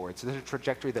heading towards. There's a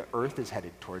trajectory that Earth is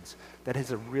headed towards that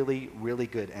has a really, really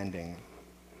good ending.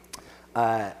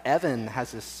 Evan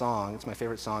has this song, it's my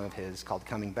favorite song of his, called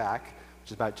Coming Back,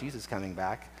 which is about Jesus coming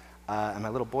back. And my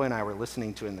little boy and I were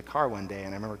listening to it in the car one day,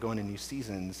 and I remember going to New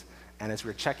Seasons, and as we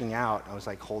were checking out, I was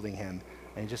like holding him,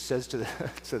 and he just says to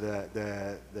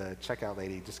the checkout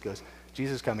lady, he just goes,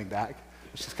 "Jesus coming back."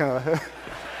 It's just kind of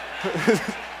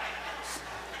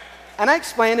And I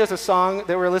explained it was a song that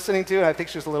we were listening to, and I think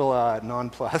she was a little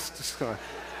nonplussed, just going,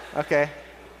 okay.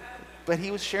 But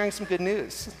he was sharing some good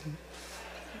news.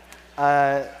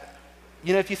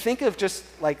 If you think of just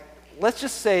like let's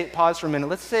just say, pause for a minute.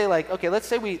 Let's say let's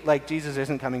say Jesus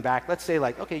isn't coming back. Let's say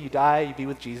okay, you die, you be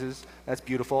with Jesus. That's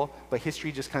beautiful. But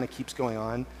history just kind of keeps going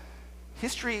on.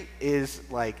 History is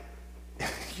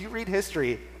you read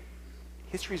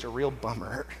history's a real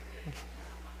bummer.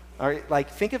 All right,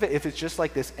 think of it if it's just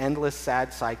this endless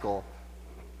sad cycle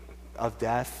of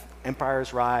death.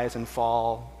 Empires rise and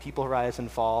fall, people rise and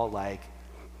fall.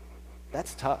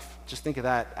 That's tough. Just think of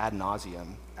that ad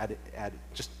nauseum,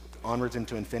 just onwards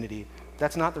into infinity.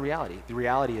 That's not the reality. The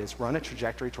reality is we're on a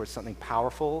trajectory towards something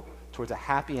powerful, towards a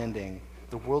happy ending.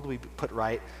 The world will be put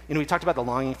right. We talked about the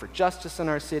longing for justice in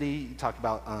our city. You talked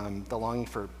about the longing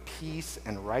for peace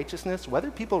and righteousness.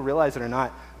 Whether people realize it or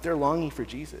not, they're longing for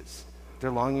Jesus. They're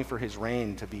longing for his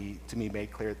reign to be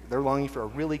made clear. They're longing for a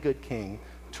really good king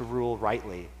to rule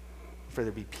rightly, for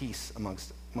there to be peace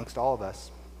amongst all of us.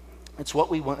 It's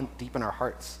what we want deep in our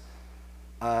hearts.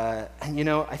 I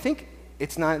think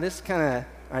it's not, this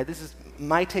is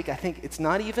my take, I think it's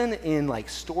not even in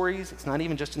stories, it's not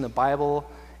even just in the Bible.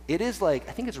 It is I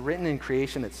think it's written in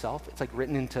creation itself. It's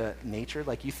written into nature.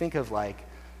 You think of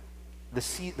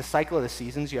the cycle of the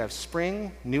seasons. You have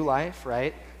spring, new life,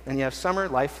 right? Then you have summer,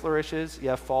 life flourishes. You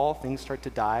have fall, things start to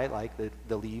die,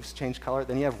 the leaves change color.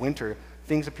 Then you have winter,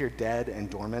 things appear dead and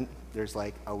dormant. There's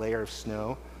a layer of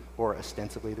snow, or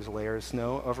ostensibly there's a layer of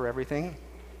snow over everything.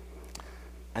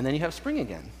 And then you have spring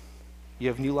again. You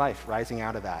have new life rising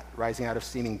out of that, rising out of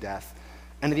seeming death.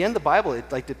 And at the end of the Bible, it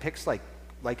depicts a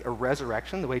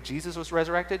resurrection, the way Jesus was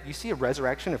resurrected. You see a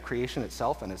resurrection of creation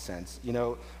itself in a sense.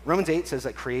 Romans 8 says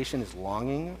that creation is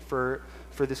longing for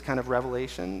this kind of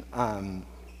revelation,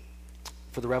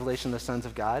 for the revelation of the sons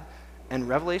of God. And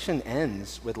Revelation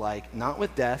ends with not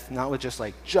with death, not with just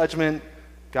judgment.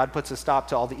 God puts a stop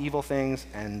to all the evil things,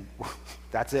 and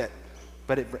that's it.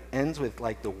 But it ends with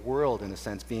the world, in a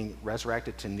sense, being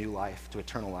resurrected to new life, to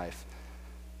eternal life.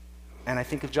 And I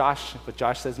think of Josh, but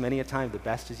Josh says many a time, the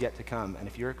best is yet to come. And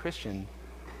if you're a Christian,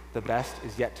 the best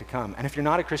is yet to come. And if you're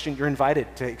not a Christian, you're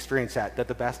invited to experience that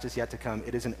the best is yet to come.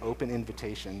 It is an open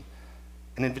invitation,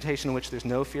 an invitation in which there's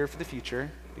no fear for the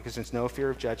future, because there's no fear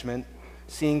of judgment.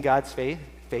 Seeing God's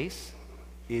face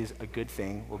is a good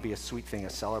thing, will be a sweet thing, a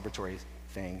celebratory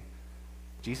thing.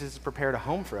 Jesus has prepared a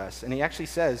home for us. And he actually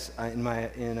says,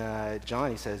 in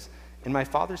John, he says, "In my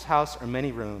Father's house are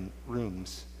many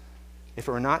rooms. If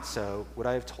it were not so, would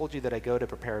I have told you that I go to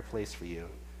prepare a place for you?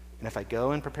 And if I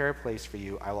go and prepare a place for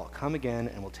you, I will come again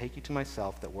and will take you to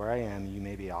myself, that where I am, you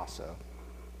may be also."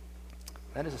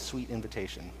 That is a sweet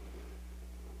invitation.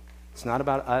 It's not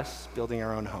about us building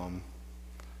our own home.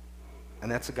 And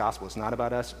that's the gospel. It's not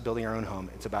about us building our own home.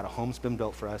 It's about a home's been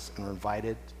built for us, and we're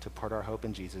invited to put our hope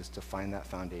in Jesus to find that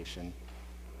foundation.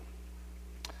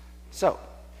 So,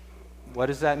 what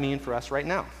does that mean for us right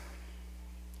now?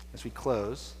 As we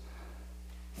close,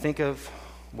 think of,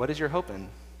 what is your hope in?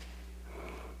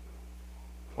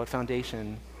 What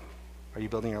foundation are you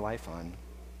building your life on?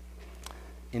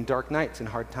 In dark nights and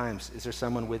hard times, is there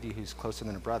someone with you who's closer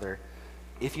than a brother?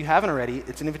 If you haven't already,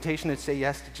 it's an invitation to say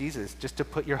yes to Jesus, just to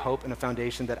put your hope in a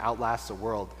foundation that outlasts the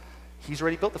world. He's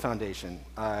already built the foundation.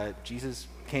 Jesus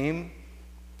came.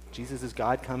 Jesus is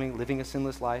God coming, living a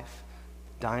sinless life,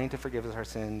 dying to forgive us our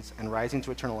sins, and rising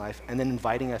to eternal life, and then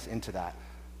inviting us into that.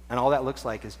 And all that looks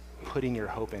like is putting your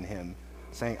hope in him,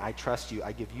 saying, "I trust you.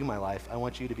 I give you my life. I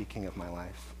want you to be king of my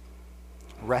life."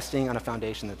 Resting on a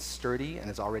foundation that's sturdy and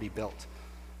is already built.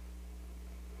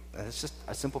 And it's just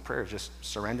a simple prayer, just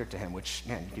surrender to him, which,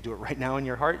 man, you could do it right now in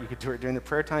your heart. You could do it during the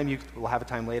prayer time. We'll have a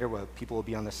time later where people will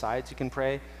be on the sides. You can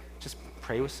pray. Just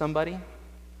pray with somebody.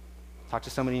 Talk to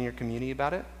somebody in your community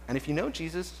about it. And if you know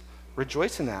Jesus,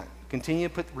 rejoice in that. Continue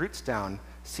to put roots down.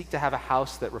 Seek to have a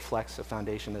house that reflects a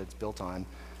foundation that it's built on.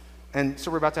 And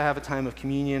so we're about to have a time of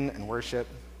communion and worship.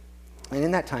 And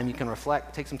in that time, you can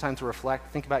reflect, take some time to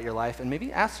reflect, think about your life, and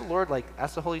maybe ask the Lord,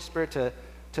 ask the Holy Spirit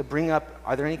to bring up,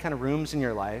 are there any kind of rooms in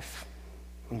your life,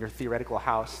 in your theoretical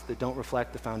house, that don't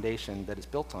reflect the foundation that it's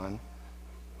built on?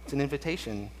 It's an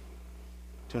invitation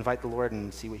to invite the Lord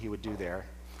and see what he would do there.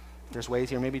 There's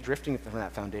ways you're maybe drifting from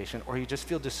that foundation, or you just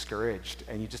feel discouraged,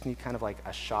 and you just need kind of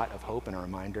a shot of hope and a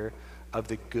reminder of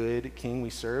the good King we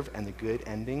serve and the good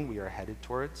ending we are headed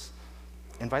towards.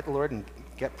 Invite the Lord and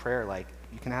get prayer.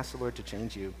 You can ask the Lord to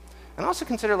change you. And also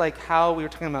consider how we were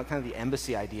talking about kind of the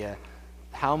embassy idea.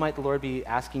 How might the Lord be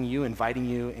asking you, inviting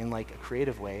you in a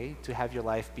creative way to have your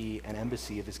life be an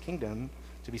embassy of his kingdom,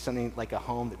 to be something like a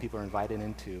home that people are invited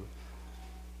into,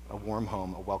 a warm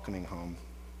home, a welcoming home.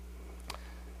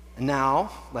 And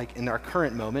now, in our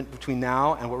current moment, between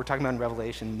now and what we're talking about in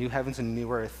Revelation, new heavens and new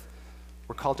earth,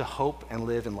 we're called to hope and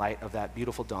live in light of that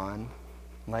beautiful dawn,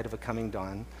 in light of a coming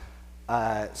dawn.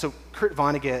 So Kurt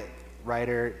Vonnegut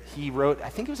writer. He wrote, I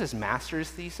think it was his master's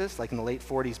thesis, like in the late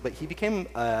 40s, but he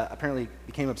apparently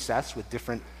became obsessed with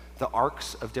the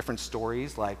arcs of different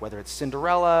stories, like whether it's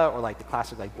Cinderella or like the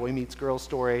classic like boy meets girl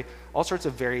story, all sorts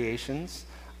of variations.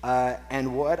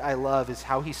 And what I love is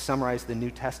how he summarized the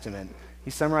New Testament. He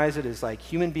summarized it as like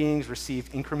human beings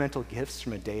receive incremental gifts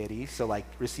from a deity, so like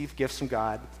receive gifts from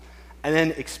God, and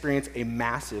then experience a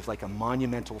massive, like a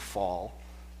monumental fall.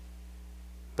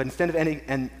 But instead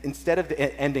of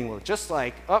the ending with just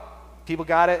like, oh, people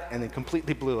got it, and then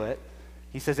completely blew it,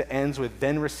 he says it ends with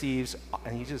then receives,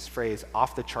 and he uses this phrase,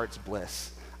 off the charts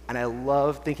bliss. And I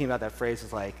love thinking about that phrase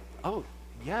as like, oh,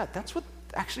 yeah, that's what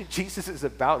actually Jesus is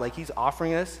about. Like he's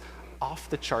offering us off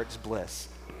the charts bliss.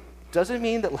 Doesn't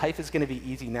mean that life is going to be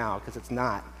easy now, because it's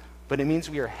not. But it means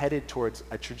we are headed towards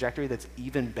a trajectory that's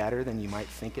even better than you might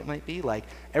think it might be. Like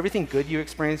everything good you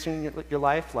experience in your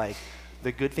life, like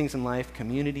the good things in life,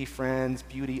 community, friends,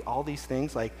 beauty, all these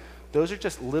things, like those are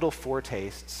just little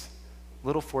foretastes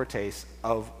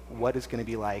of what it's going to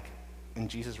be like in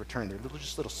Jesus' return. They're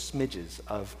just little smidges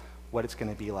of what it's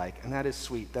going to be like. And that is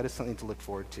sweet. That is something to look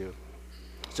forward to.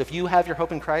 So if you have your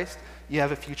hope in Christ, you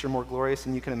have a future more glorious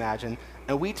than you can imagine.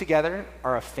 And we together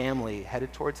are a family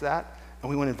headed towards that. And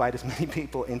we want to invite as many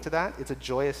people into that. It's a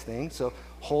joyous thing. So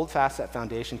hold fast that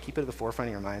foundation. Keep it at the forefront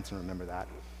of your minds and remember that.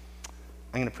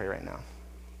 I'm going to pray right now.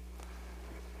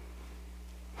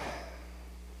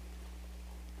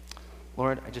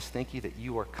 Lord, I just thank you that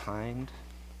you are kind.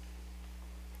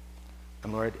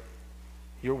 And Lord,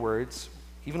 your words,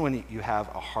 even when you have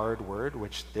a hard word,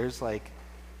 which there's like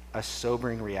a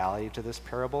sobering reality to this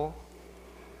parable.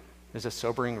 There's a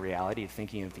sobering reality of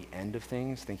thinking of the end of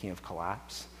things, thinking of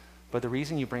collapse. But the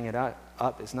reason you bring it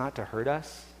up is not to hurt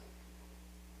us.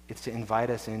 It's to invite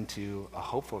us into a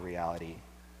hopeful reality.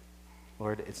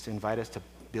 Lord, it's to invite us to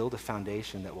build a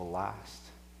foundation that will last.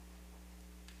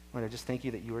 Lord, I just thank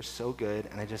you that you are so good,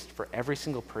 and for every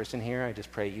single person here, I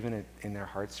just pray even in their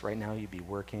hearts right now, you'd be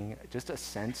working just a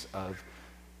sense of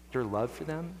your love for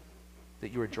them,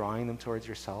 that you are drawing them towards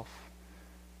yourself.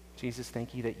 Jesus,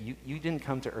 thank you that you didn't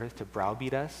come to earth to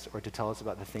browbeat us or to tell us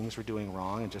about the things we're doing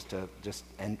wrong and just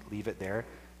leave it there.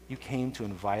 You came to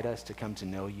invite us to come to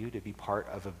know you, to be part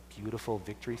of a beautiful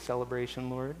victory celebration,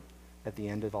 Lord, at the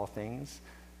end of all things.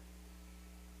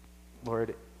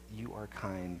 Lord, you are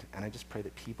kind, and I just pray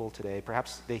that people today,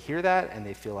 perhaps they hear that and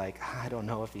they feel like, I don't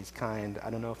know if he's kind. I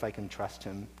don't know if I can trust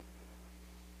him.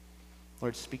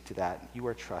 Lord, speak to that. You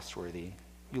are trustworthy.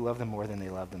 You love them more than they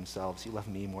love themselves. You love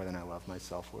me more than I love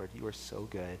myself, Lord. You are so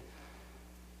good.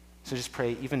 So just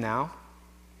pray, even now,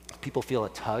 people feel a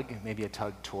tug, maybe a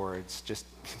tug towards just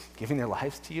giving their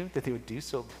lives to you, that they would do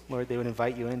so. Lord, they would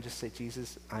invite you in, just say,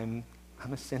 Jesus, I'm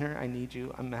a sinner. I need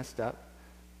you. I'm messed up.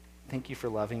 Thank you for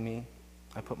loving me.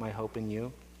 I put my hope in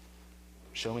you.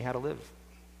 Show me how to live.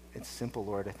 It's simple,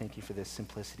 Lord. I thank you for the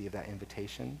simplicity of that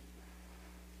invitation.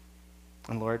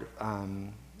 And Lord,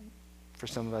 for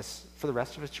some of us, for the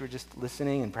rest of us who are just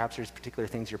listening, and perhaps there's particular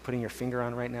things you're putting your finger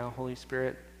on right now, Holy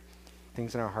Spirit,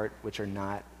 things in our heart which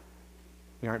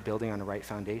we aren't building on the right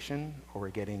foundation, or we're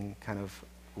getting kind of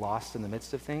lost in the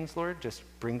midst of things, Lord, just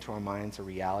bring to our minds a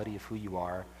reality of who you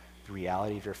are, the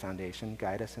reality of your foundation.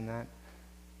 Guide us in that.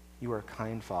 You are a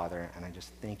kind Father, and I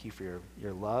just thank you for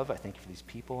your love. I thank you for these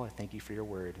people. I thank you for your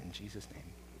word. In Jesus' name,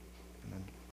 amen.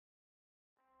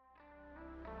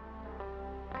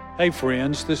 Hey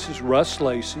friends, this is Russ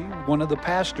Lacey, one of the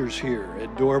pastors here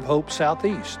at Door of Hope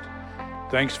Southeast.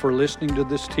 Thanks for listening to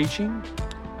this teaching.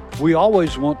 We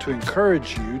always want to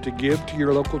encourage you to give to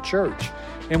your local church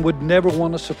and would never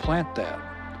want to supplant that.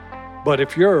 But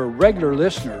if you're a regular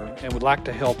listener and would like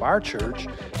to help our church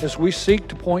as we seek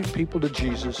to point people to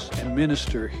Jesus and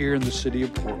minister here in the city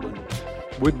of Portland,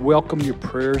 we'd welcome your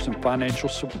prayers and financial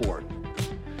support.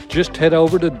 Just head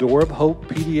over to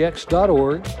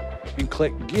doorofhopepdx.org and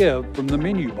click Give from the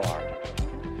menu bar.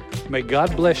 May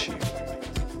God bless you